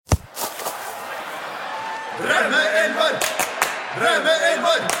Drømmeelver!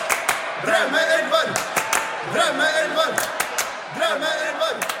 Drømmeelver! Drømmeelver! Drømmeelver!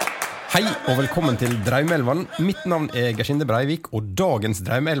 Drømmeelver! Hei og velkommen til Draumeelveren. Mitt navn er Gershinde Breivik, og dagens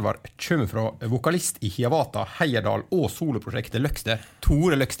Draumeelver kommer fra vokalist i Hiawatha, Heierdal og soloprosjektet Løkster,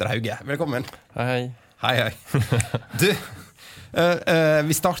 Tore Løkster Hauge. Velkommen. Hei. Hei, hei. Du,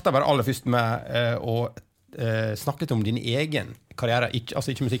 vi starter bare aller først med å snakke litt om din egen karriere,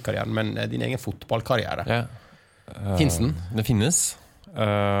 ikke musikkarrieren, men din egen fotballkarriere. Ja. Finnes den? Det finnes.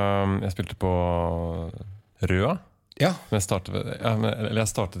 Jeg spilte på Røa. Ja. Men jeg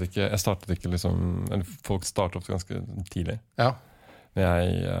startet ikke liksom, folk startet opp ganske tidlig. Ja. Men jeg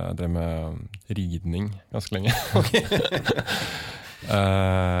drev med ridning ganske lenge. Okay.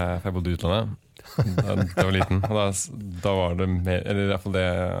 For jeg bodde i utlandet da jeg var liten. Og da var det mer, eller i hvert fall det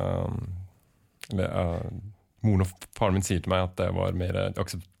moren og faren min sier til meg at det var mer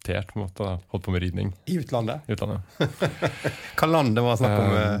akseptert på en måte, holdt på med ridning. I utlandet? I utlandet. Hva land det var snakk om?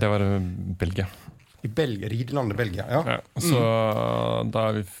 Det var Belgia. I Belgia, ridelandet Belgia, ja. Ja, så da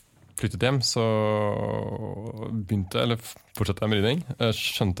vi flyttet hjem, så fortsatte jeg med ridning. Jeg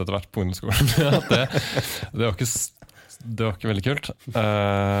skjønte etter hvert på ungdomsskolen at det var ikke veldig kult.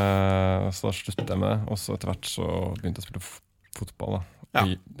 Så da sluttet jeg med det, og så etter hvert så begynte jeg å spille fotball. Da. Ja.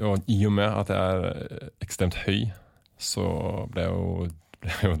 Og i og med at jeg er ekstremt høy, så ble jeg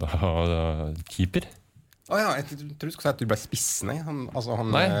jo da keeper. Ja, jeg tror du skulle si at du ble spiss, nei?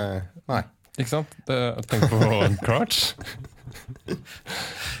 Nei. Nei. Ikke sant? Jeg tenker på crouch.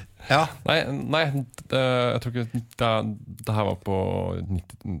 Ja. Nei, jeg tror ikke det her var på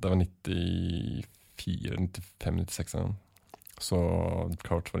 94, 95, 96 så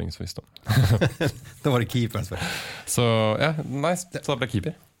crouch var ingen som visste om. Da var det keeperen spør. Så ja, så da ble jeg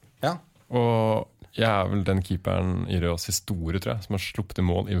keeper. Ja. Og jeg er vel den keeperen i Røas historie, tror jeg, som har sluppet i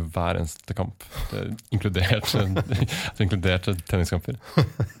mål i hver eneste kamp. Det er inkludert tenniskamper.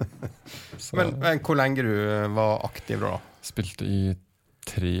 Men hvor lenge du var aktiv da? Spilte i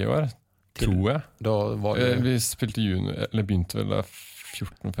 3 år, tror jeg. Da var du... Vi spilte junior, eller begynte vel da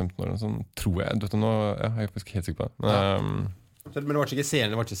 14-15 år, sånn, tror jeg. Du vet nå, jeg er faktisk helt sikker på det. Men det var ikke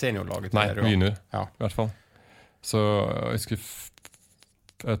seniorlaget? Nei, junior, ja. I hvert fall. Så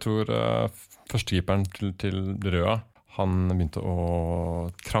jeg tror førstekeeperen til Røa, han begynte å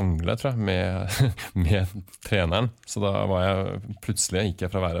krangle, tror jeg, med treneren. Så da plutselig gikk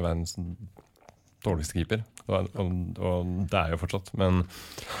jeg fra å være verdens dårligste keeper. Og det er jo fortsatt. Men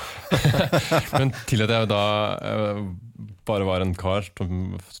til at jeg da bare var en kar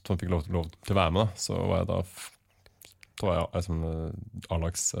som fikk lov til å være med, da, så var jeg liksom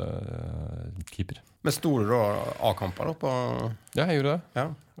A-lags keeper. Men sto du da A-kamper da på... Ja, jeg gjorde det. Ja.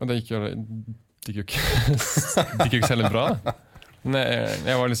 Og det gikk jo ikke særlig bra. Men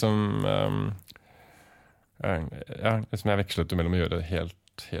jeg var liksom jeg vekslet jo mellom å gjøre helt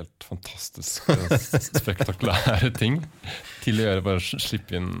fantastisk spektakulære ting til å gjøre bare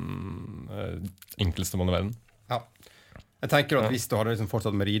slippe inn enkleste mann i verden. Ja. Jeg tenker at hvis du hadde liksom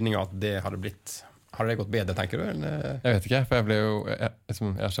fortsatt med ridninga, at det hadde det gått bedre, tenker du? Eller? Jeg vet ikke, for jeg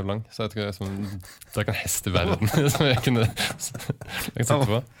er så lang, så jeg tror det er ikke en hest i verden som jeg kunne sette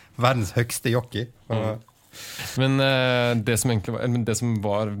på. Verdens høyeste jockey. Men det som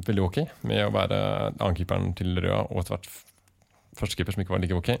var veldig ok med å være ankeeperen til Røa og etter hvert førstekeeper som ikke var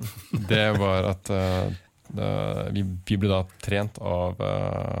like ok, det var at vi ble da trent av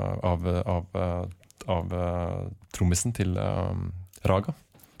trommisen til Raga.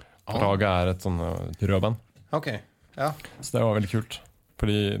 Raga er et sånn rødband. Ok, ja. Så det var veldig kult.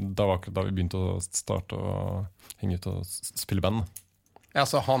 Fordi da var akkurat da vi begynte å starte å henge ut og spille band. Ja,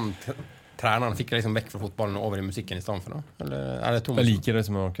 så treneren fikk liksom vekk fra fotballen og over i musikken i stedet for da? Eller er det Thomas? Jeg liker det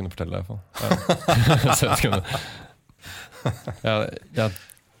som å kunne fortelle det i hvert fall. Så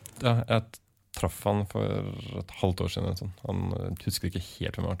jeg traff han for et halvt år siden. Sånn. Han husker ikke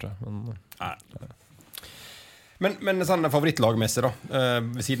helt hvem jeg var, tror jeg. Men sånn favorittlagmessig da,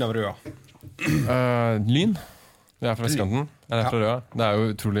 ved siden av Røa? Lyn. Jeg er fra Vestkanten. Jeg er fra Røa. Det er jo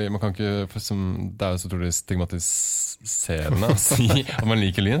utrolig, det er jo så utrolig stigmatiserende å si at man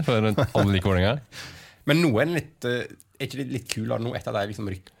liker Lyn, for alle liker Vålerenga. Men nå er det ikke litt kulere nå etter at jeg liksom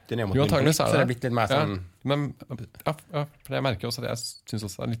rykte ned mot jo, antagelig så er det blitt litt mer sånn... for jeg merker også at jeg synes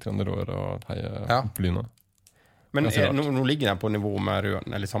også det er litt råere å heie på Lyn nå. Men nå ligger den på nivå med Røen,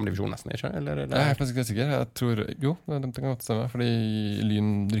 eller samme divisjon nesten, ikke? Eller? Jeg er faktisk ikke sikker. Jeg tror, jo, det kan godt stemme, fordi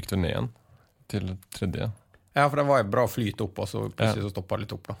Lyn rykte ned igjen til 3. Ja, for det var et bra flyt opp, og så plutselig så stoppet det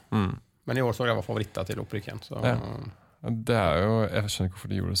litt opp da. Men i år så jeg var favoritter til opprykk igjen. Så... Ja. Det er jo, jeg skjønner ikke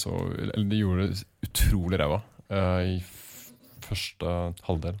hvorfor de gjorde det så, eller de gjorde det utrolig ræva i første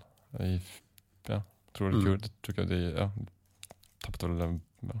halvdel. Tror ikke de tappet vel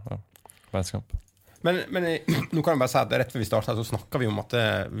verdenskamp. Men nå kan jeg bare si at rett før vi startet så snakket vi om at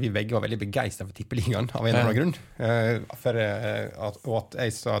vi begge var veldig begeistret for tippeligaen av en eller annen grunn. Og at jeg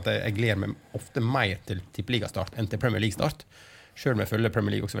sa at jeg gleder meg ofte mer til tippeligastart enn til Premier League-start. Selv om jeg følger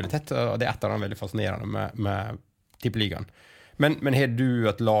Premier League også veldig tett, og det et av dem veldig fascinerende med tippeligaen. Men har du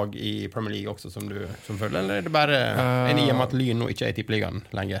et lag i Premier League også som du følger, eller det bare en i og med at Lyn nå ikke i tippeligaen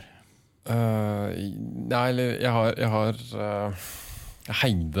lenger? Nei, eller jeg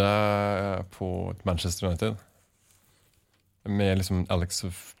heide på Manchester United med liksom Alex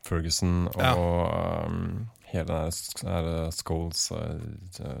Ferguson og hele den Scholes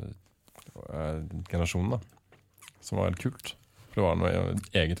generasjonen da, som var helt kult. For det var noe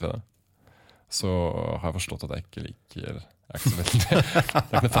eget ved det. Så har jeg forstått at jeg ikke liker... Jeg er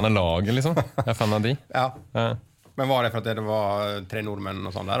ikke noe fan av laget, liksom. Jeg er fan av de. Ja. Men var det for at det var 3 nordmenn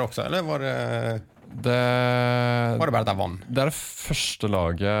og sånn der også, eller var det bare at det vann? Det er det første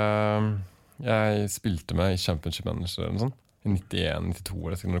laget jeg spilte med i Championship Manager eller noe sånt. I 91-92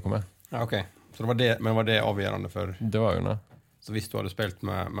 eller siden det kom med. Ja, ok. Så det var det, men var det avgjørende for... Det var jo det. Så hvis du hadde spilt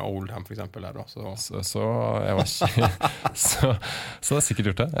med Oldham for eksempel der da, så jeg var ikke så det er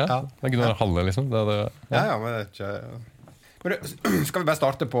sikkert gjort det. Ja. Det er Gunnar Halle liksom. Ja, men det er ikke... Men skal vi bare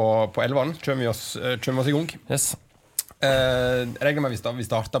starte på 11-en? Kjører vi oss i gang? Yes. Regler med vi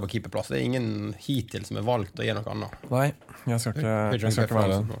starter på keeperplass. Det er ingen hittil som er valgt å gjøre noe annet. Nei, jeg skal ikke være det. Jeg skal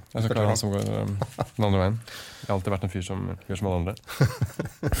ikke være han som går den andre veien. Jeg har alltid vært en fyr som gjør som alle andre.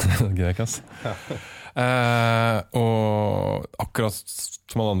 Grek, ass. Og akkurat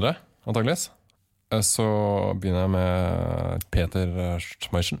som alle andre, antageligvis, så begynner jeg med Peter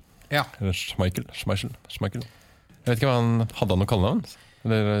Schmeichel. Ja. Eller Schmeichel. Jeg vet ikke hva han hadde noe kallenavn.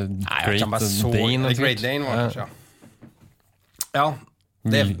 Eller Great Dane var det, ja.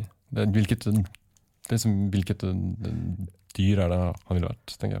 Hvilket dyr er det han ville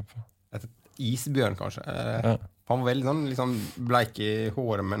vært, tenker jeg på. Et isbjørn, kanskje. Han var veldig sånn liksom bleik i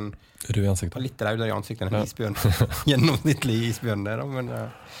håret, men rød i ansiktet. Litt rødere i ansiktet enn en isbjørn. Gjennomsnittlig isbjørn der, men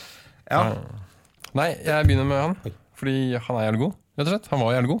ja. Nei, jeg begynner med han, fordi han er jævlig god, rett og slett. Han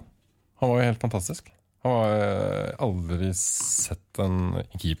var jævlig god. Han var jo helt fantastisk. Han har aldri sett en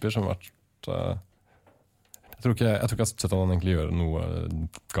keeper som har vært... Jeg tror ikke jeg har sett han egentlig gjøre noe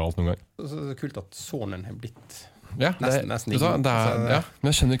galt noen gang. Så det er kult at sonen har blitt nesten ingen. Men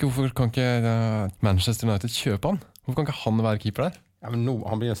jeg skjønner ikke hvorfor kan ikke Manchester United kjøpe han? Hvorfor kan ikke han være keeper der? Ja, men nå,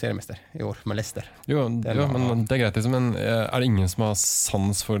 han blir jo seriemester i år med Leicester. Jo, men det er greit liksom, men er det ingen som har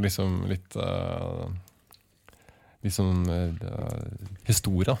sans for liksom litt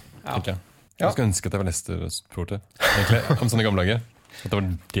historie, tenker jeg. Jeg skulle ønske at jeg var Leicester-supporter, egentlig, om sånne gamle dager. At det var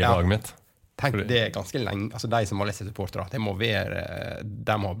det laget mitt. Tenk, det er ganske lenge, altså de som var Leicester-supportere, de må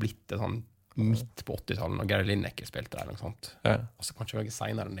ha blitt det sånn midt på 80-tallet når Gary Lineker spilte der, eller noe sånt. Og så kanskje noe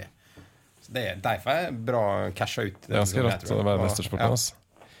senere enn det. Så det er derfor jeg bra casha ut. Det er ganske rått å være Leicester-supporter, altså.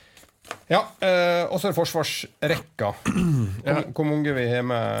 Ja, og så er det forsvarsrekka. Hvor mange vi har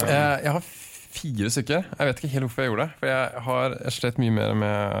med? Jeg har 4 stykker. Jeg vet ikke helt hvorfor jeg gjorde det, for jeg har slett mye mer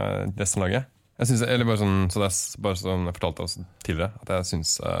med resten av laget. Jeg synes, eller bare sånn, så det er bare sånn jeg fortalte oss tidligere, at jeg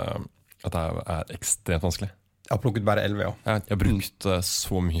synes at det er ekstremt vanskelig. Jeg har plukket bare 11, ja. Jeg har brukt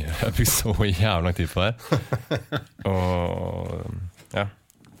så mye. Jeg har brukt så jævlig lang tid på det. Og ja.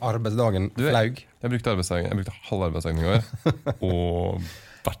 Arbeidsdagen flaug. Jeg brukte halv arbeidsdagen i går, og i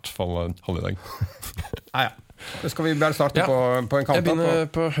hvert fall halv i dag. Ja. Skal vi bare starte på en kant? Jeg begynner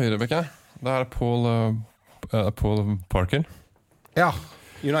på høyrebekken. Det er Paul Parker. Ja,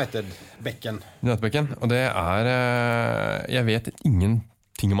 United-bekken. Og det er jeg vet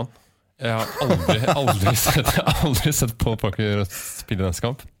ingenting om han. Jeg har aldri sett Paul Parker spille denne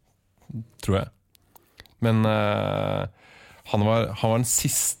kamp, tror jeg. Men han var den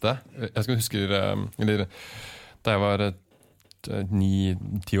siste. Jeg skal huske eller, da jeg var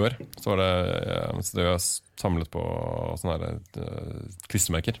 9-10 år, så var det var samlet på sånne her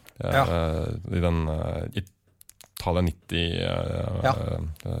klistremerker i den Italia 90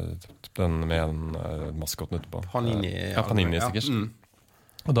 den med en maskotten ute på Panini sikkert.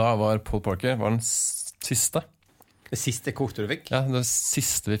 Og da var Paul Parker den siste. Det siste kortet du fikk? Ja, det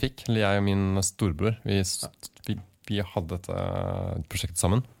siste vi fikk. Jeg og min storbror, vi hadde dette prosjektet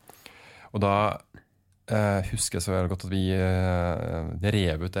sammen. Og da husker jeg så godt at vi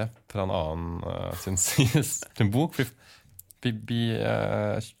rev ut det fra en annen sin bok. Vi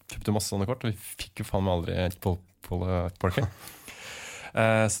kjøpte masse sånne kort, og vi fikk jo faen meg aldri Paul Parker.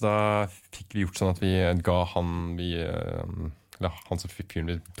 Så da fikk vi gjort sånn at vi ga han han som fyren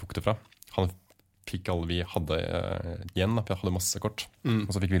vi tok det fra, han fikk alle vi hadde igjen. Da, for jeg hadde masse kort.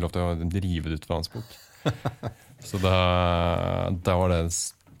 Og så fikk vi lov til å rive det ut fra hans bok. Så da var det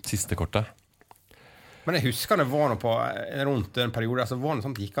siste kortet. Men jeg husker det var noe på rundt en periode, altså var det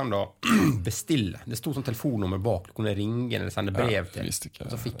sånn at det gikk an da bestille. Det stod sånn telefonnummer bak, du kunne ringe eller sende brev til. Visste ikke.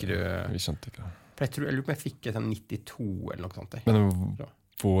 Så fikk du... Vi skjønte ikke. For jeg lurer på om jeg fikk et sånn 92 eller noe sånt. Men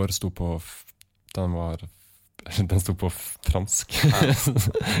vår stod på... Den stod på fransk.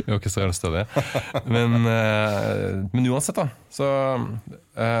 Jeg var ikke så jævlig stødig. Men uansett da, så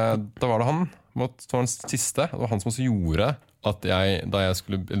da var det han, det var den siste, det var han som også gjorde at da jeg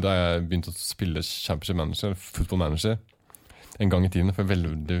begynte å spille Championship Manager, Football Manager, en gang i tiden, for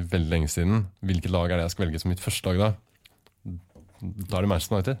veldig, veldig lenge siden, hvilket lag det jeg skal velge som mitt første lag da? Da det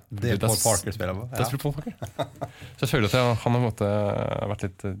Manchester United. Det Paul Parker spiller på. Det spiller Paul Parker. Så jeg føler at han har vært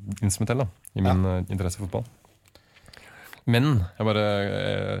litt instrumentell da, i min interesse for fotball. Men,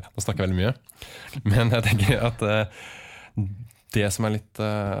 nå snakker jeg veldig mye, men jeg tenker at det som er litt,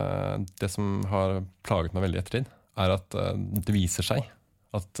 det som har plaget meg veldig i ettertid, er at det viser seg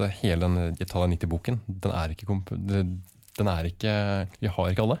at hele den Italia 90-boken, den er ikke, vi har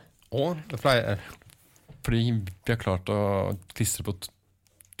ikke alle. Det er flere. Fordi vi har klart å klistre på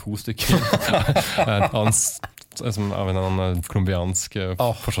 2 stykker av en kolumbiansk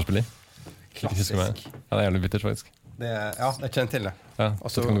forsvarsspiller. Klassisk. Ja, det er jævlig bittert faktisk. Jeg kjenner til det. Ja,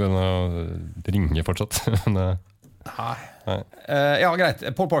 så kan du gå inn og ringe fortsatt. Nei. Ja, greit.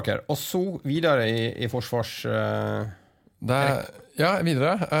 Paul Parker. Og så videre i forsvars...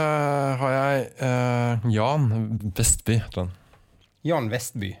 videre har jeg Jan Vestby. Jan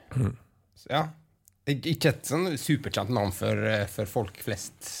Vestby. Ja. Ikke et sånn superkjent navn for folk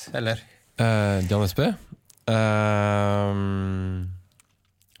flest, eller? Jan Vestby?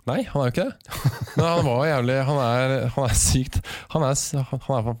 Nei, han er jo ikke det. Men han var jævlig, han er sykt. Han er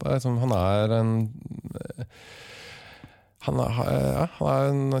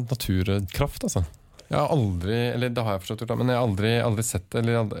en naturkraft, altså. Jeg har aldri, eller det har jeg forstått, men jeg har aldri sett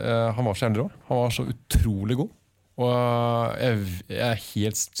det. Han var så jævlig rå. Han var så utrolig god. Og jeg er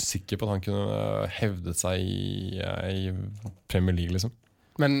helt sikker på at han kunne hevdet seg i Premier League, liksom.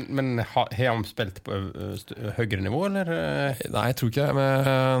 Men har han spilt på høyere nivå, eller? Nei, jeg tror ikke det.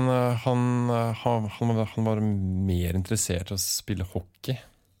 Men han var mer interessert i å spille hockey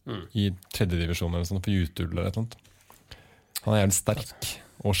i 3. divisjon eller sånn, på YouTube eller et eller annet. Han er jævlig sterk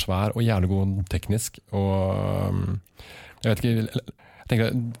og svær og jævlig god teknisk. Og jeg vet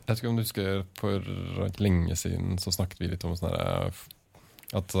ikke om du husker, for lenge siden så snakket vi litt om sånn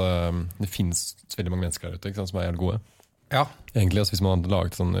at det finnes veldig mange mennesker der ute, ikke sant, som er jævlig gode. Ja. Egentlig, altså, hvis man hadde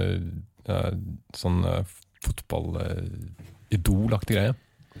laget sånn fotball-idol-aktig greie.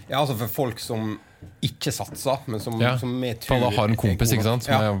 Ja, altså for folk som ikke satser, men som med tur... Alle har en kompis, ikke sant,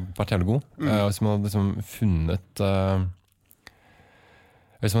 som har vært jævlig god. Hvis man hadde liksom funnet...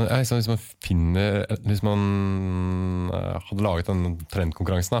 Hvis man hadde laget en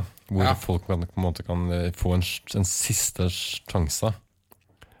talentkonkurranse da, hvor folk på en måte kan få en siste sjanse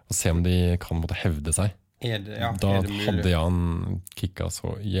og se om de kan hevde seg, da hadde Jan kicka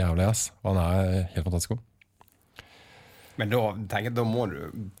så jævlig ass, og han er helt fantastisk god. Men da må du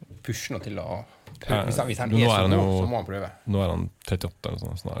pushe noe til å prøve. Hvis han er så god, så må han prøve. Nå er han 38 eller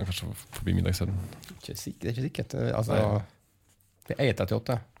sånn, så nå er han kanskje forbi middagssøvn. Det er ikke sikkert. Altså, jeg er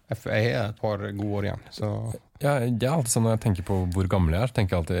 38. Jeg har et par gode år igjen. Så. Ja, det er alltid sånn når jeg tenker på hvor gammel jeg er, så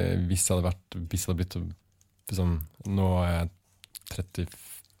tenker jeg alltid, hvis jeg hadde blitt liksom, nå er jeg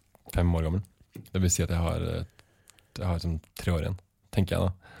 35 år gammel. Det vil si at jeg har liksom 3 år igjen, tenker jeg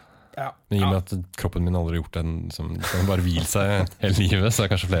da. Ja. Men i og med at kroppen min aldri har gjort den som bare hvil seg hele livet, så er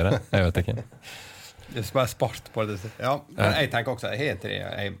det kanskje flere. Jeg vet ikke. Det er bare spart på det. Ja, men jeg tenker også, jeg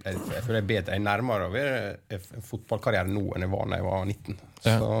føler jeg bedre, jeg er nærmere over fotballkarriere nå enn jeg var da jeg var 19.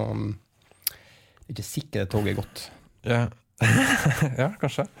 Så det er ikke sikkert det toget er godt. Ja, ja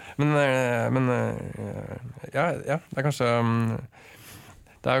kanskje. Men ja, det er kanskje...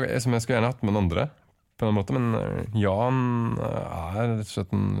 Det er som jeg skulle gjerne hatt med noen andre på en måte, men Jan er rett og slett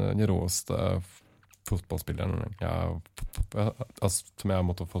den råeste fotballspilleren som jeg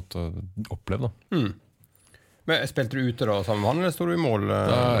måtte ha fått oppleve da. Men spilte du ute da sammen med han, eller stod du i mål?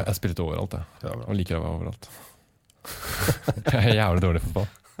 Jeg spilte overalt, og liker å være overalt. Jeg er jævlig dårlig i fotball.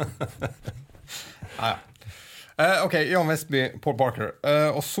 Ok, Jan Vestby, Paul Parker.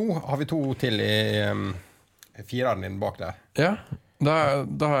 Og så har vi 2 til i 4'eren din bak der. Ja, da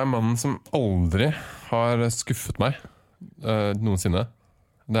har jeg mannen som aldri har skuffet meg noensinne.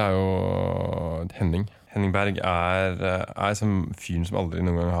 Det er jo Henning. Henning Berg er som fyren som aldri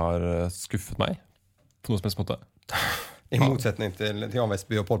noen gang har skuffet meg på noen som helst måte. I motsetning til Jan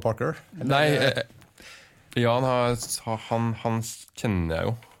Vestby og Paul Parker? Eller? Nei, Ja, han kjenner jeg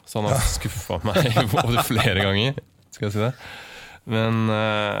jo. Så han har skuffet meg over flere ganger, skal jeg si det. Men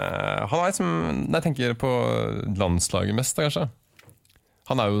han er liksom, når jeg tenker på landslaget mest da, kanskje.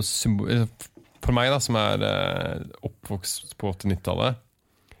 Han er jo for meg da, som er oppvokst på 80-90-tallet,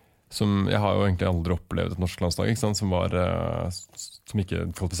 som jeg har jo egentlig aldri opplevd et norsk landslag, ikke sant? Som ikke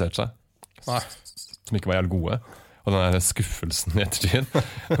kvalifiserte seg. Som ikke var jævlig gode. Og den der skuffelsen i ettertid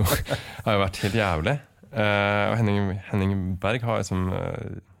har jo vært helt jævlig. Og Henning Berg har liksom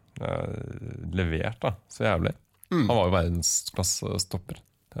levert da, så jævlig. Han var jo verdensklassestopper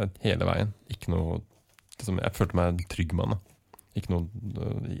hele veien. Ikke noe, liksom, jeg følte meg en trygg mann da. Ikke noe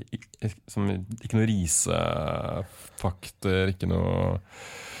risefaktor, ikke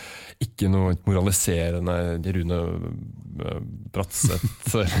noe moraliserende Rune Bratseth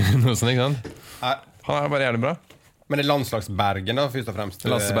noe sånt, ikke sant? Han er bare jævlig bra. Men det er landslagsbergen da, først og fremst.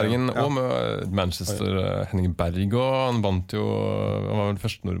 Landslagsbergen, og med Manchester, Henning Berg, og han vant jo, han var vel den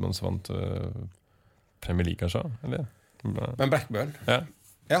første nordmann som vant Premier League, kanskje? Eller? Men Blackburn? Ja,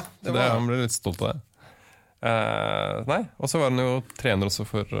 det var... han ble litt stolt av det. Nei, og så var han jo trener også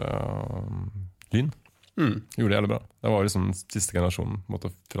for Lyn. Gjorde det jævlig bra. Det var liksom siste generasjonen måtte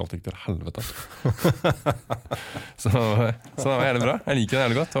for alt gikk til helvete. så det var jævlig bra. Jeg liker det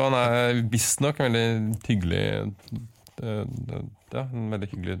jævlig godt. Og han er visst nok en veldig hyggelig en veldig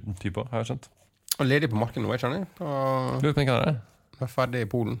hyggelig type, har jeg skjønt. Og ledig på markedet nå, jeg skjønner. Lurer på hva det er. Han er ferdig i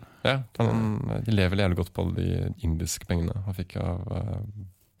Polen. Ja, de lever jævlig godt på alle de indiske pengene han fikk av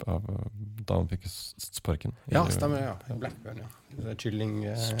da han fikk sparken. Ja, stemmer, ja. Blackburn, ja.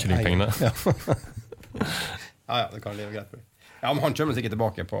 Kyllingpengene. Ja, det kan leve greit på det. Ja, men han kommer sikkert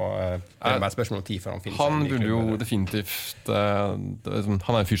tilbake på det er bare spørsmål om tid før han finner han burde jo definitivt han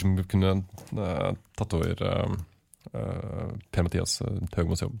er en fyr som kunne tatt over Per-Mathias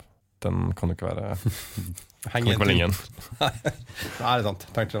Høgmos jobb. Den kan jo ikke være lenge igjen. Nei, det er sant.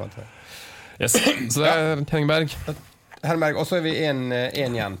 Takk til det. Yes. Så det er Henning Berg. Herberg, og så er vi en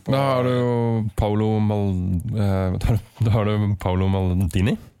igjen på... Da har du Paolo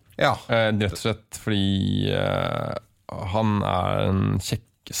Maldini. Ja. Rett og slett fordi han er den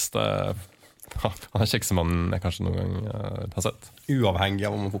kjekkeste mannen jeg kanskje noen gang har sett. Uavhengig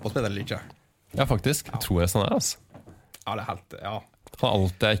av om han fotballspiller eller ikke. Ja, faktisk. Jeg tror jeg sånn er, altså. Ja, det er helt... Ja. Han er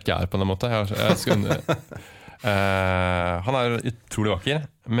alt jeg ikke er på den måten. Han er utrolig vakker,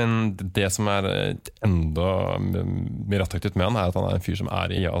 men det som er enda mer attraktivt med han er at han er en fyr som er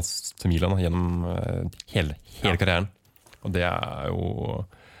i AC Milan gjennom hele karrieren. Og det er jo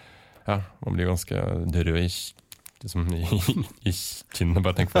man blir ganske rød i kinnene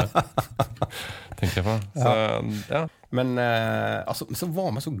bare tenker på det. Tenker jeg på. Så, ja. Men altså, så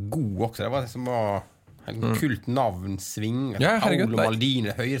var han så god også. Det var det som var en kult navnsving. Paolo Maldini,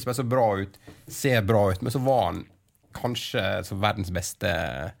 høyre som er så bra ut, ser bra ut, men så var han kanskje så verdens beste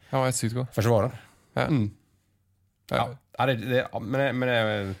forsvarer. Men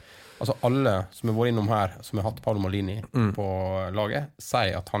altså alle som har vært innom her, som har hatt Paolo Maldini på laget,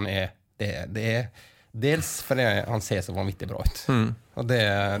 sier at han er det er dels fordi han ser så vanvittig bra ut. Og det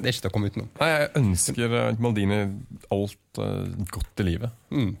er ikke til å komme utenom. Nei, jeg ønsker Maldini alt godt i livet.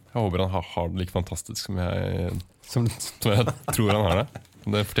 Jeg håper han har det like fantastisk som jeg tror han har det.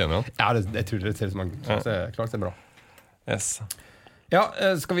 Det fortjener han. Ja, jeg tror det ser ut som han klart det bra. Yes. Ja,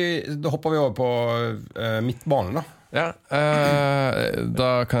 da hopper vi over på midtbanen da. Ja,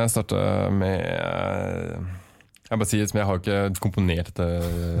 da kan jeg starte med jeg bare sier, jeg har ikke komponert dette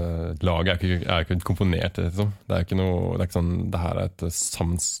laget, jeg er ikke komponert det, liksom. Det er ikke noe, det er ikke sånn, det her er et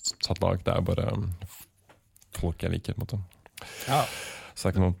sammensatt lag, det er bare folk jeg liker, på en måte. Ja. Så det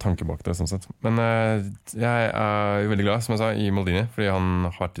er ikke noen tanke bak det, sånn sett. Men jeg er jo veldig glad, som jeg sa, i Maldini, fordi han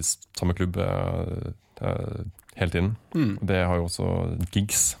har vært i samme klubb hele tiden. Det har jo også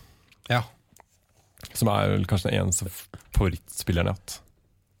Giggs. Ja. Som er kanskje den eneste favorittspilleren jeg har hatt.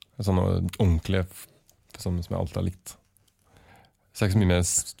 Sånn ordentlig som jeg alltid har likt. Så det er ikke så mye mer å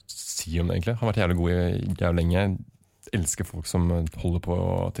si om det egentlig. Han har vært jævlig god i jævlig lenge. Jeg elsker folk som holder på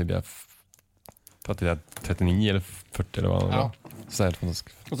til de er 39 eller 40 eller hva det var. Så det er helt fantastisk.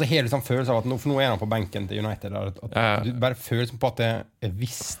 Og så har du sånn følelse av at nå er han på benken til United, at du bare føler på at det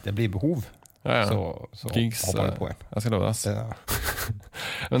hvis det blir behov, så Giggs, hopper han på en. Jeg skal love deg,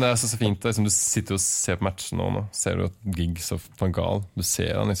 Men det er så fint, liksom, du sitter og ser på matchen nå, ser du at Giggs og Van Gaal, du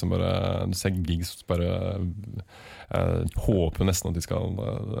ser han liksom bare, du ser Giggs bare håper nesten at de skal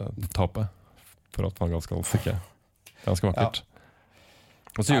tape for at Van Gaal skal stikke. Det er ganske vakkert.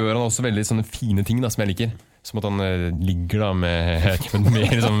 Og så gjør han også veldig sånne fine ting da, som jeg liker. Som at han ligger da med liksom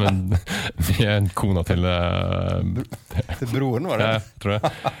med kona til broren, var det? Tror jeg.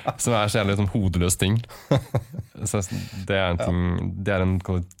 Som så jævlig sånn hodeløs ting. Så det en ting, det en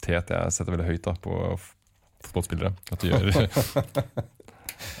kvalitet jeg setter veldig høyt da, på fotballspillere. At de gjør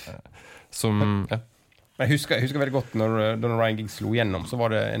som, Jeg husker veldig godt når Ryan Giggs slo gjennom, så var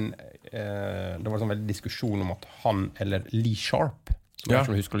det det var sånn veldig diskusjon om at han eller Lee Sharp, som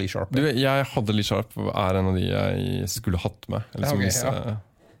jeg husker Lee Sharp. Jeg hadde Lee Sharp, en av de jeg skulle hatt med.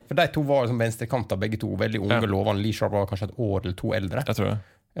 For de to var liksom venstrekanter, begge to, veldig unge lovende. Lee Sharp var kanskje et år eller to eldre. Jeg tror det.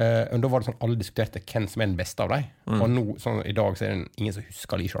 Da var det sånn, alle diskuterte hvem som den beste av dem. Og nå, sånn, i dag så det ingen som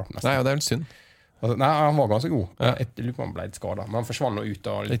husker Lee Sharp nesten. Nei, og det vel synd. Altså, nei, han var ganske god. Jeg lurer på om han ble litt skadet, men han forsvant nå ut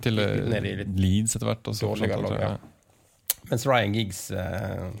av litt til Leeds etter hvert. Dårligere lag, Mens Ryan Giggs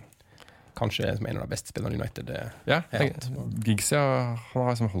kanskje som en av de beste spillerne i United. Giggs, han har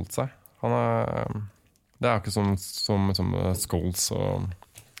liksom holdt seg. Det ikke som Scholes og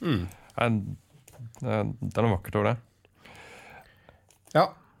det noe vakkert over det. Ja.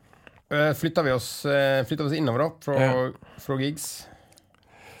 Flytter vi oss innover da fra Giggs?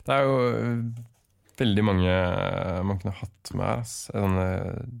 Det jo veldig mange man kunne hatt med her.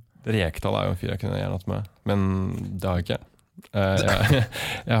 Rekdal jo en fyr jeg kunne gjerne hatt med, men det har jeg ikke.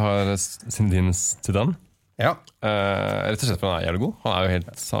 Jeg har Zinedine Zidane. Rett og slett for han jævlig god. Han jo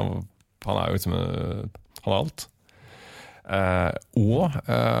helt han jo liksom han alt. Og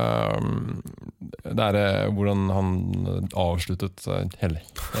det hvordan han avsluttet hele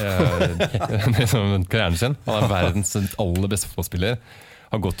karrieren sin. Han verdens aller beste fotballspiller.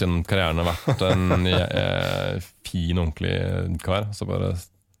 Har gått gjennom karrieren og vært en fin, ordentlig kar. Så bare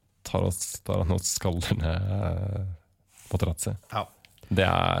tar han og skaller ned materasset.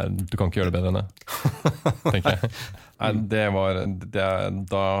 Du kan ikke gjøre det bedre enn det, tenker jeg.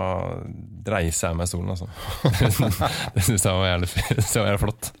 Da reiser jeg meg i stolen, altså. Det synes jeg var jævlig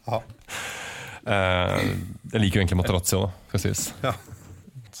flott. Jeg liker jo egentlig materasset også, skal sies.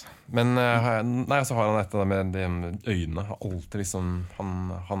 Men så har han et av det med de øynene. Alltid liksom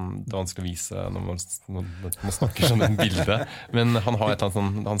det vanskelig å vise når man snakker sånn en bilde. Men han har et eller annet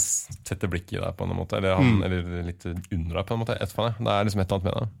sånn, han setter blikk i deg på en måte, eller litt under deg på en måte. Det liksom et eller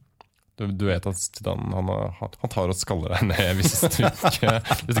annet med det. Du vet at han tar og skaller deg ned hvis du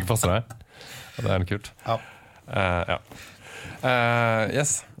ikke passer deg. Og det kult.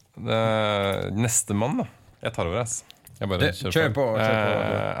 Yes. Neste mann da. Jeg tar over, Jeg bare kjører på.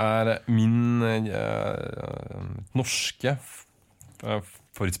 Min norske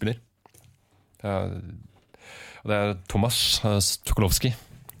favorittspiller. Og det Tomasz Sokolowski.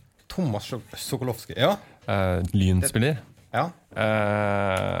 Tomasz Sokolowski, ja. Lynspiller. Det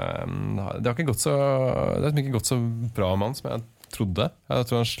har ikke gått så bra med han som jeg trodde. Jeg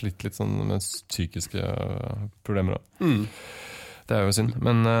tror han slitt litt sånn med psykiske problemer også. Det jo synd.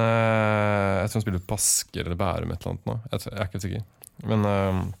 Men jeg tror han spiller på Asker eller Bærum et eller annet nå. Jeg ikke sikker. Men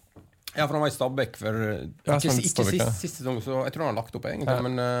for han var i Stabæk for ikke siste sesong, så jeg tror han har lagt opp egentlig,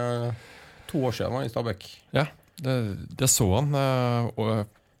 men 2 år siden var han i Stabæk. Ja, det så han. Og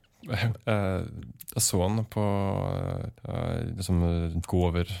jeg så han på liksom gå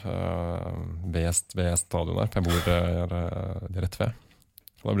over ved stadion der, for jeg bor rett ved.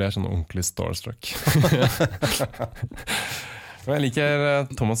 Så da ble jeg sånn ordentlig starstruck. Men jeg liker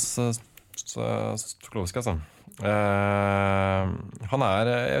Tomasz Sokolowski, altså. Han jeg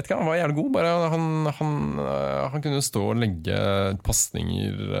vet ikke, han var jævlig god. Bare han kunne stå og legge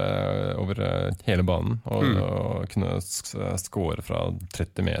pasninger over hele banen og kunne skåre fra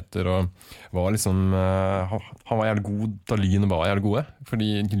 30 meter og var liksom han var jævlig god da Lyn var jævlig gode, fordi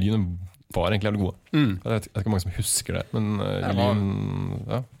Lyn var egentlig jævlig gode. Jeg vet ikke mange som husker det, men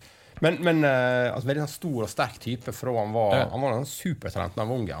Lyn Men altså, veldig stor og sterk type, for han var en supertalent da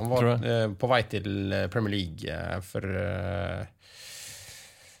han var unge. Han var på vei til Premier League for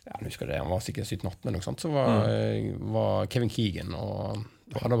jeg husker det, han var sikkert 17-18 eller noe sånt. Så var Kevin Keegan og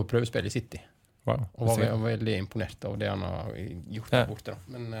hadde på prøvespill i City. Wow. Og var veldig imponert av det han har gjort der borte. Da.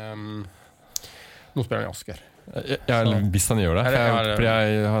 Men nå spiller han i Asker. Hvis han gjør det. For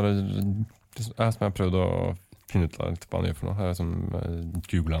jeg har prøvd å finne ut litt hva han gjør for noe. Jeg som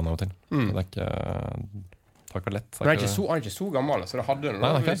googler han av og til. Det ikke lett. Men han ikke så gammel, så det hadde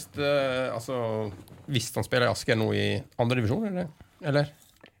noe. Hvis han spiller i Asker nå i 2. divisjon, eller?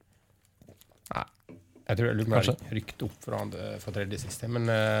 Nei. Jeg tror jeg lurer meg rykt opp fra 3. siste. Men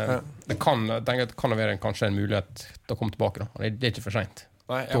det kan være kanskje en mulighet til å komme tilbake. Da. Det ikke for sent.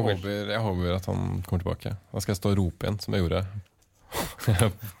 Nei, jeg håper at han kommer tilbake. Da skal jeg stå og rope igjen, som jeg gjorde.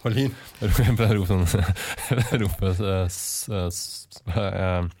 Lyn.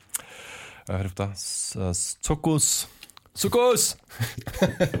 Jeg ropte Sokos! Sokos!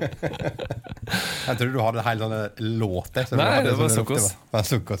 Jeg tror du hadde helt sånne låter. Så Nei, du hadde det var sånne Sokos. ropte, hva?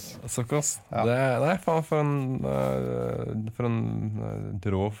 Sokos. Sokos. Ja. Nei, faen, for en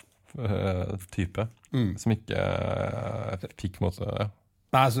rå type som ikke fikk måte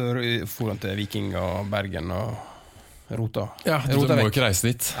Nei, så for han til Viking og Bergen og Rota. Ja, du Rota må jo vekk. ikke reise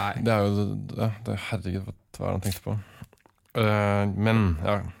dit. Nei. Det er jo herregud, hva er det han tenkte på? Men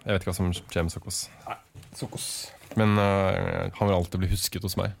ja, jeg vet ikke hva som skjer med Sokos. Sokos. Men han vil alltid bli husket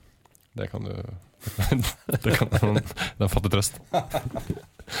hos meg. Det kan du Det er en fattig trøst.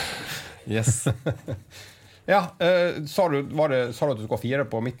 Yes. Ja, sa du at du skulle ha 4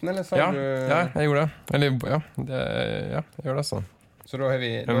 på midten, eller sa Ja, du? jeg gjorde det. Eller, jeg gjør det sånn. Så da har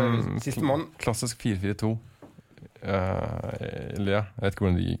vi siste mann. Klassisk 4-4-2. Eller ja, jeg vet ikke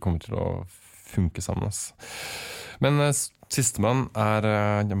hvordan de kommer til å funke sammen. Men sistemann er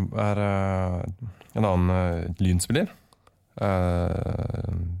en annen lynspiller.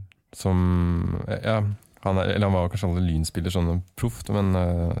 Som han var kanskje aldri lynspiller sånn proff, men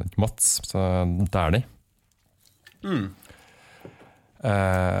Mats Dæhlie.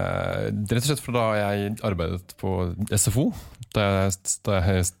 Rett og slett for da jeg arbeidet på SFO, da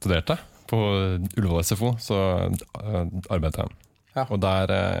jeg studerte på Ullevål SFO, så arbeidet jeg. Ja. Og der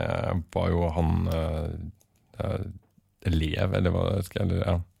var jo han elev, eller hva jeg skal, eller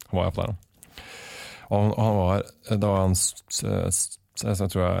han var jeg på der. Og han var, da var han, jeg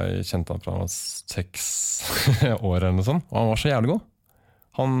tror jeg kjente han fra han var 6 år eller noe sånt, og han var så jævlig god.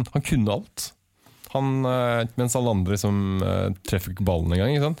 Han kunne alt. Mens alle andre treffer ikke ballen en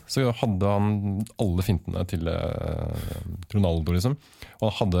gang, ikke sant? Så hadde han alle fintene til Ronaldo, liksom. Og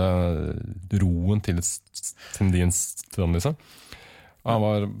han hadde roen til Zinedine Zidane, liksom. Han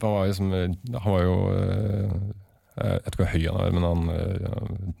var jo jeg vet ikke hvor høy han er, men han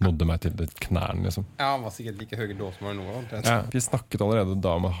nådde meg til knærne, liksom. Ja, han var sikkert like høy da som han nå var. Ja, vi snakket allerede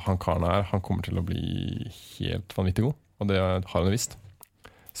da med han karen her. Han kommer til å bli helt vanvittig god, og det har han jo visst.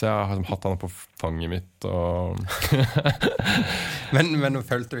 Så jeg har hatt han på fanget mitt og Men du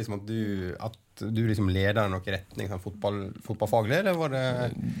følte liksom at du liksom leder noe i retning sånn fotballfaglig, eller var det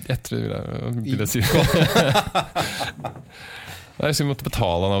Jeg tror vil jeg si Jeg skulle måtte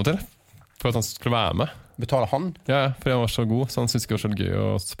betale han av og til for at han skulle være med. Betaler han? Ja, for han var så god, så han syntes det var så gøy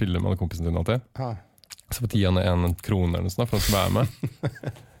å spille med alle kompisene sine alltid. Ja. Så på 10 1 krone eller noe sånt for han skulle være med.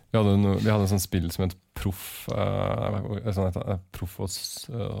 Vi hadde en sånn spill som het Proff Proff og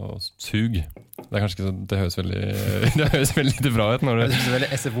Sug. Det er kanskje ikke så, det høres veldig lite bra ut når Det ser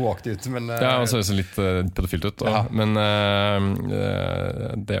veldig SFO-aktig ut, men ja, og så høres det litt pedofilt ut Ja. Men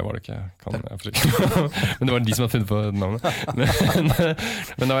det var det ikke, kan jeg forsikre. Men det var de som hadde funnet på navnet.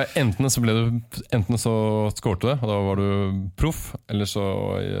 Men det var enten så skårte du, og da var du proff, eller så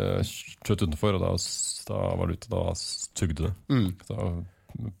skjøt utenfor, og da var du ute, da sugde du. Så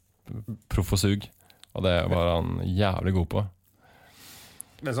proff og sug, og det var han jævlig god på.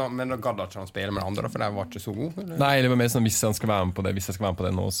 Men da gadd ikke han spille med andre, for det var ikke så god? Eller? Nei, det var mer sånn hvis jeg skal være med på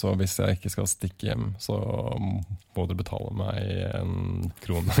det nå, så hvis jeg ikke skal stikke hjem, så må du betale meg 1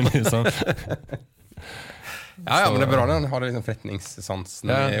 krone, liksom. Ja, men det er bra, han har liksom forretningssansen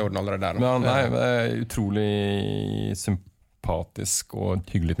i orden allerede der. Men han er utrolig sympatisk og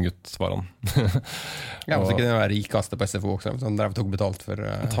hyggelig liten gutt, var han. Ja, men sikkert den rikeste på SFO også, så han drev og tok betalt for å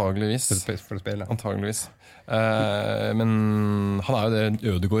spille. Antageligvis. Men han er jo det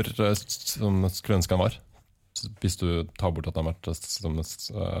Ødegaard som skulle ønske han var. Hvis du tar bort at han har vært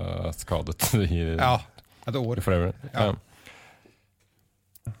skadet i et år. Forever. Ja.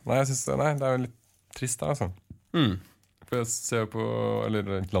 Nei, jeg synes det er jo litt trist da, altså. For jeg ser på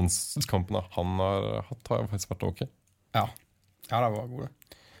landskampene han har hatt, har faktisk vært ok. Ja, det var gode.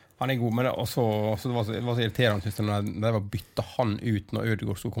 Han er god, men det var så irriterende synes jeg, når det var bytta han ut når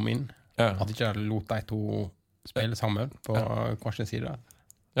Ødegaard skulle komme inn. Ja. At ikke jeg lot de to spille sammen på hver sin side.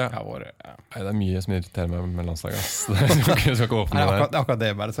 Ja. Nei, det er mye som irriterer meg med landslaget. Jeg skal ikke åpne det der. Akkurat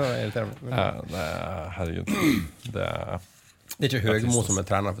det bare så irriterer meg. Ja, herregud. Det er ikke Høgmo som er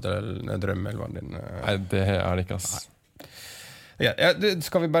trener for drømmeelven din. Nei, det er det ikke, ass. Ja,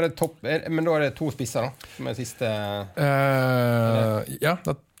 skal vi bare toppe, men da er det 2 spisser da, som er siste. Ja, det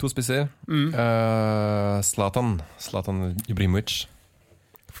er 2 spisser. Zlatan Ibrahimovic,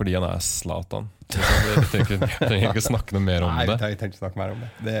 fordi han er Zlatan. Jeg trenger ikke snakke noe mer om det. Nei, jeg trenger ikke snakke mer om det.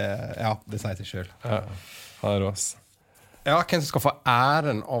 Det sier seg selv. Ja, han er rå, ass. Ja, hvem som skal få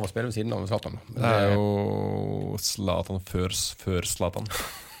æren av å spille ved siden av Zlatan? Det er jo Zlatan før Zlatan.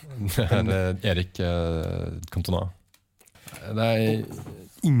 Det er Erik Cantona. Det er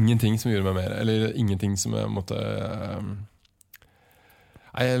ingenting som gjorde meg mer, eller ingenting som jeg måtte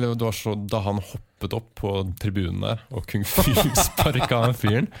Nei, det var så, da han hoppet opp på tribunen der og kung Fu sparket av den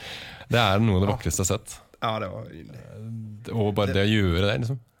fyren, det noe av det vakreste jeg har sett. Ja, det var Og bare det å gjøre det,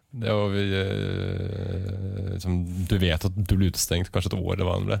 liksom. Det å, liksom, du vet at du blir utestengt kanskje et år eller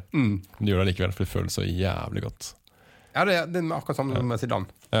hva det ble. Men du gjør det likevel, for det føles så jævlig godt. Ja, det er akkurat samme med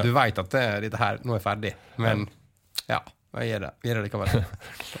Zidane. Du vet at dette her nå ferdig, men ja, jeg gjør det likevel.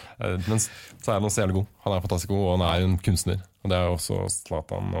 Men så han også jævlig god. Han fantastisk god, og han en kunstner. Og det også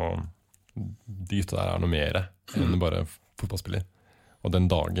Zlatan, og de gutta der noe mer enn bare fotballspiller. Og den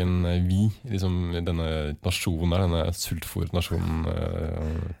dagen vi, liksom, denne nasjonen der, denne sultfòret nasjonen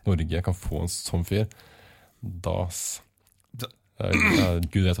Norge, kan få en sånn fyr, da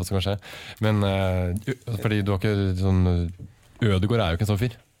Gud vet hva som kan skje. Men fordi du har ikke sånn, Ødegaard jo ikke en sånn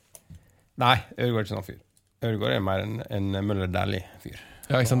fyr. Nei, Ødegaard ikke sånn fyr. Ødegaard mer en Møller Dæhlie fyr.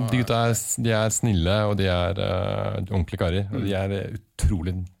 Ja, ikke sant? De gutta de snille, og de ordentlige karer, og de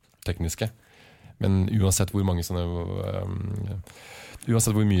utrolig tekniske. Men uansett hvor mange sånne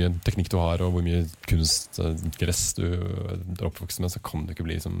uansett hvor mye teknikk du har og hvor mye kunstgress du oppvokst med, så kan du ikke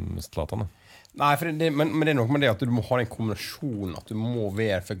bli som Zlatan. Nei, men det noe med det at du må ha en kombinasjon, at du må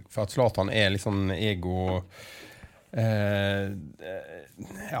være, for at Zlatan litt sånn ego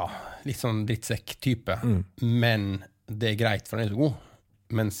ja, litt sånn drittsekk-type, men det greit for han så god.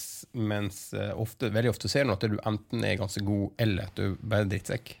 Mens veldig ofte ser du at du enten ganske god eller at du bare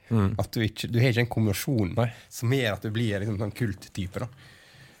drittsekk. At du har ikke en kombinasjon som gjør at du blir liksom sånn kulttype da.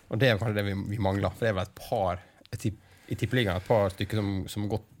 Og det kanskje det vi mangler. For det vel et par i tippeligaen, et par stykker som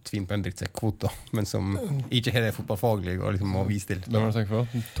har gått fint på en drittsekk-kvota, men som ikke har det fotballfaglig og liksom må vise til. Hvem har du tenkt på?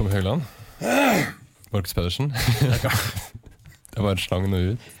 Tom Høgland? Markus Pedersen? Det var slang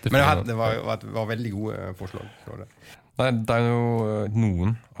noe ut. Det var veldig gode forslag for det. Nei, det jo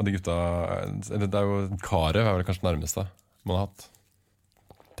noen av de gutta. Det jo Karev vel kanskje nærmeste man har hatt,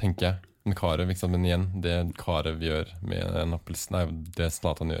 tenker jeg. Men Karev, liksom, men igjen, det Karev gjør med en appelsin, nei, det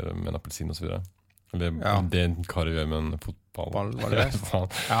Zlatan gjør med en appelsin og så videre. Eller det Karev gjør med en fotball. Var det det?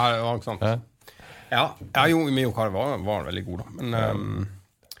 Ja, det var ikke sant. Ja, jo, Karev var veldig god da. Men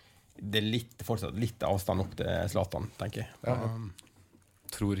det fortsatt litt avstand opp til Zlatan, tenker jeg.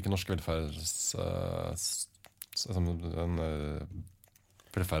 Tror ikke norsk den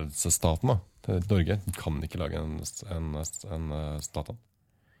velferdsstaten da, Norge kan ikke lage en Zlatan.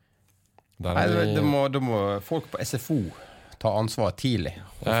 Nei, da må folk på SFO ta ansvar tidlig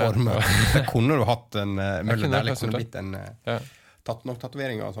det kunne du hatt en Møller Dæhlie kunne blitt tatt nok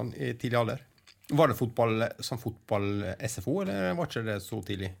tatoveringer og sånn i tidlig alder. Var det fotball-SFO, eller var ikke det så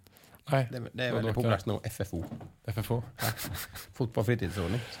tidlig? Nei, det veldig populært nå, FFO.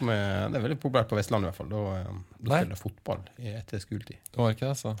 Fotballfritidsordning. Det veldig populært på Vestlandet i hvert fall. Da spiller fotball etter skoletid. Det var ikke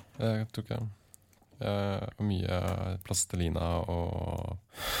det, altså. Jeg tror ikke det. Mye plastelina og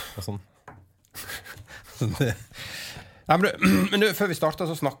sånn. Men før vi startet i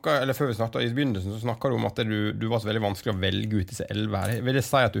begynnelsen, så snakket du om at du var så veldig vanskelig å velge ut disse 11 her. Vil det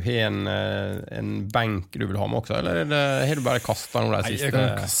si at du har en bank du vil ha med også, eller har du bare kastet noen av de siste? Nei, jeg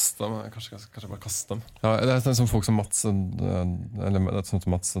kan kaste dem. Kanskje bare kaste dem. Ja, det sånn folk som Mats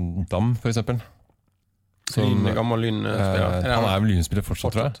Dam, for eksempel. Gammel Lyn-spiller. Han vel Lyn-spiller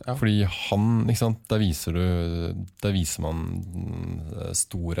fortsatt, tror jeg. Ja. Fordi han, ikke sant, der viser man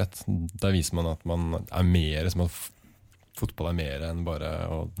storhet. Der viser man at man mer som at fotball mer enn bare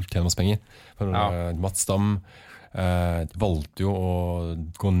å tjene masse penger. For Mats Dam valgte jo å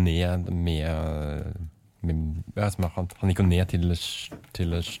gå ned han gikk jo ned til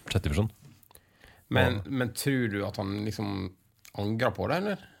 6. divisjon. Men tror du at han liksom angrer på det,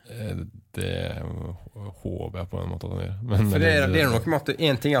 eller? Det håper jeg på en måte at han gjør. Men, for det noe med at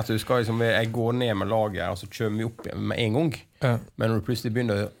en ting at du skal liksom, jeg går ned med laget og så kjører vi opp med en gang, men når du plutselig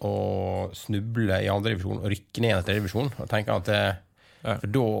begynner å snuble i 2. divisjon og rykke ned i 3. divisjon og tenker at for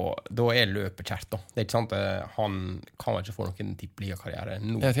da løpet kjært da. Det ikke sant, han kan vel ikke få noen tippeliga-karriere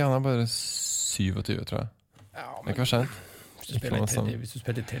nå. Jeg tror han bare 27, tror jeg. Det ikke var sent. Hvis du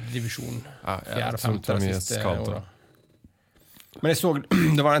spiller i 3. divisjon 4. og 5. siste året. Men jeg så,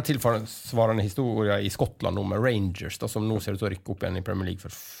 det var en tilsvarende historie i Skottland om Rangers da, som nå ser ut til å rykke opp igjen i Premier League for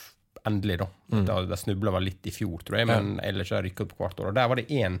endelig da. Det snublet vel litt i fjor, tror jeg, men ellers har rykket opp på hvert år. Og der var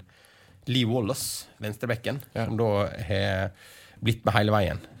det en Lee Wallace, venstrebekken, som da har blitt med hele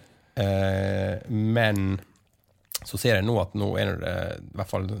veien. Men så ser jeg nå at nå det i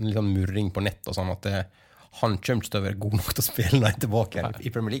hvert fall en litt sånn murring på nett og sånn at han kommer ikke til å være god nok til å spille når tilbake i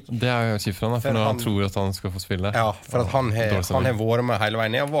Premier League. Det jo kifren, for når han tror at han skal få spille. Ja, for at han har vært med hele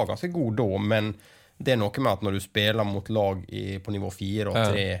veien. Han var ganske god da, men det noe med at når du spiller mot lag på nivå 4 og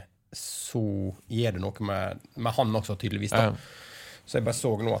 3, så gjør det noe med han også tydeligvis da. Så jeg bare så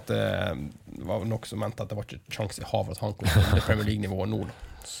nå at det var noe som mente at det var ikke sjans i havet at han kom til det Premier League-nivået nå.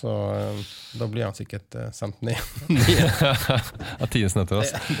 Så da blir han sikkert sendt ned. Ja, tidens nøtter,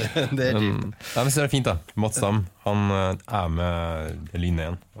 altså. Det dyrt. Nei, men så er det fint da. Mats Dam, han med linje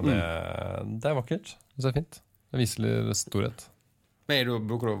 1. Og det vakkert. Det er fint. Det viser litt storhet. Men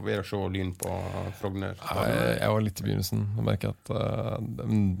bruker du å se Lyn på Frogner? Jeg var litt i begynnelsen. Jeg merker at,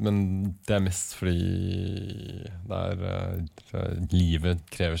 men det er mest fordi livet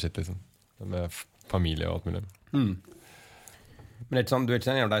krever sitt, liksom. Med familie og alt mulig. Men det er ikke sånn, du er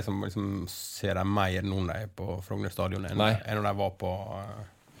ikke en av de som liksom ser deg mer nå når de er på Frogner stadion enn når de var på...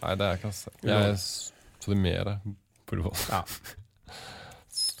 Nei, det er ikke altså. Jeg så det mer på Ullevål. Ja.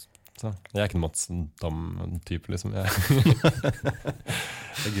 Så, jeg er ikke en Mats Dam-type, liksom. Jeg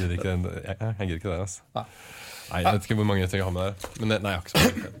gidder ikke det. Jeg gidder ikke det, altså. Nei, jeg vet ikke hvor mange jeg trenger å ha med der. Men jeg har ikke så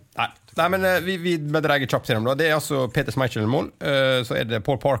mange. Nei, men vi bedreier kjapt gjennom da. Det er altså Peter Schmeichel mål. Så er det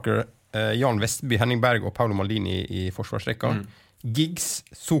Paul Parker, Jan Vestby, Henning Berg og Paolo Maldini i forsvarsrekka. Giggs,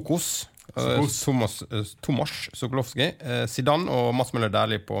 Sokos, Tomas Sokolovski, Zidane og Mats Møller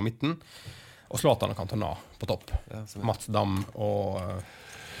Dæhlie på midten. Og Zlatan og Cantona på topp. Mats Dam og...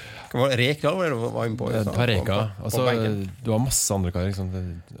 Reka var det du var inne på? Det var Reka. Altså, du har masse andre karer. Liksom.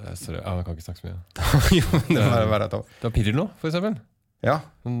 Sorry, jeg kan ikke snakke så mye. Jo, det var det var Pirlo, for eksempel. Ja.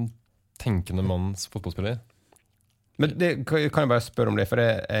 En tenkende manns fotballspiller. Men det kan jeg bare spørre om det, for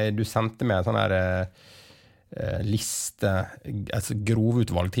du sendte meg en sånn her liste, altså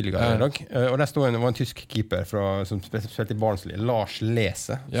grovutvalg tidligere i dag. Og der stod var en tysk keeper som spilte i Barnsley, Lars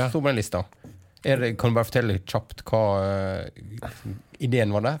Lese. Så stod på den lista. Kan du bare fortelle litt kjapt hva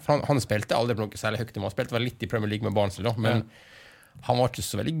ideen var der? For han spilte aldri på noe særlig høyt. Han spilte vel litt i Premier League med Barnsley da, men han var ikke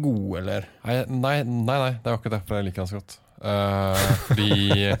så veldig god, eller? Nei, det var ikke derfor jeg liker han så godt.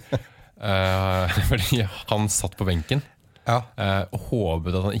 Fordi han satt på benken og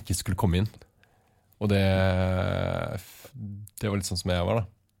håpet at han ikke skulle komme inn. Og det var litt sånn som jeg var da.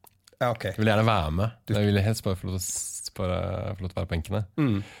 Jeg ville gjerne være med. Jeg ville helst bare få lov til å være på benkene.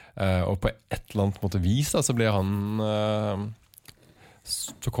 Og på et eller annet måte vis da, så ble han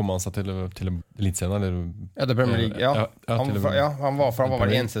så kom han seg til elitserien eller? Ja, det Premier League, han var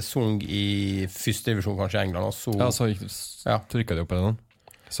vel en sesong i første divisjon kanskje i England, og så trykket de opp eller noe.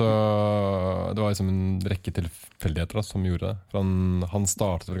 Så det var liksom en rekke tilfeldigheter da, som gjorde det. For han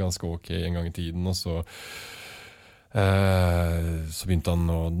startet vel ganske ok en gang i tiden, og så begynte han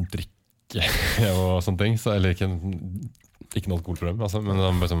å drikke og sånne ting, eller ikke noe alkoholproblem, altså, men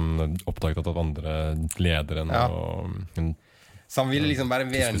han liksom oppdaget at andre ledere så han ville liksom bare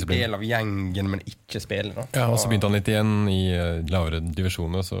være en del av gjengen, men ikke spille da. Ja, og så begynte han litt igjen i lavere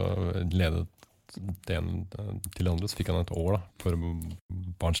divisjoner, og så ledet det ene til det andre, så fikk han et år da, for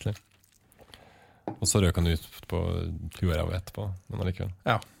Barnsley. Og så røk han ut på Tueravo etterpå, men allikevel.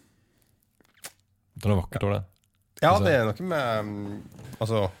 Ja. Det var vakkert år det. Ja, det er noe med,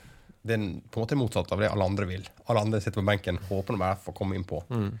 altså, det er på en måte motsatt av det alle andre vil. Alle andre sitter på benken, håper de bare får komme inn på.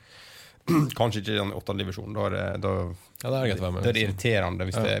 Kanskje ikke i den 8. divisjonen, da er det irriterende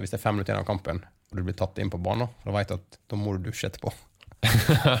hvis det er 5 minutter igjen av kampen, og du blir tatt inn på banen, da vet du at da må du dusje etterpå.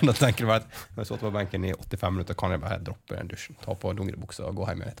 Da tenker du bare at når jeg satt på benken i 85 minutter, kan jeg bare droppe en dusjen, ta på dungeribukser og gå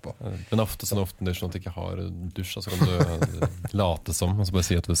hjem etterpå. Men ofte sånn dusj når du ikke har dusj, så kan du late som, og så bare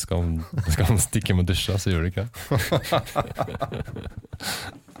si at du skal stikke med dusja, så gjør du ikke det.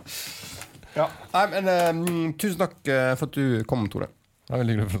 Ja, nei, men tusen takk for at du kom, Tore. Det er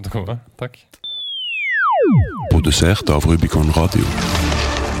veldig hyggelig for at du kom. Takk. Produsert av Rubicon Radio.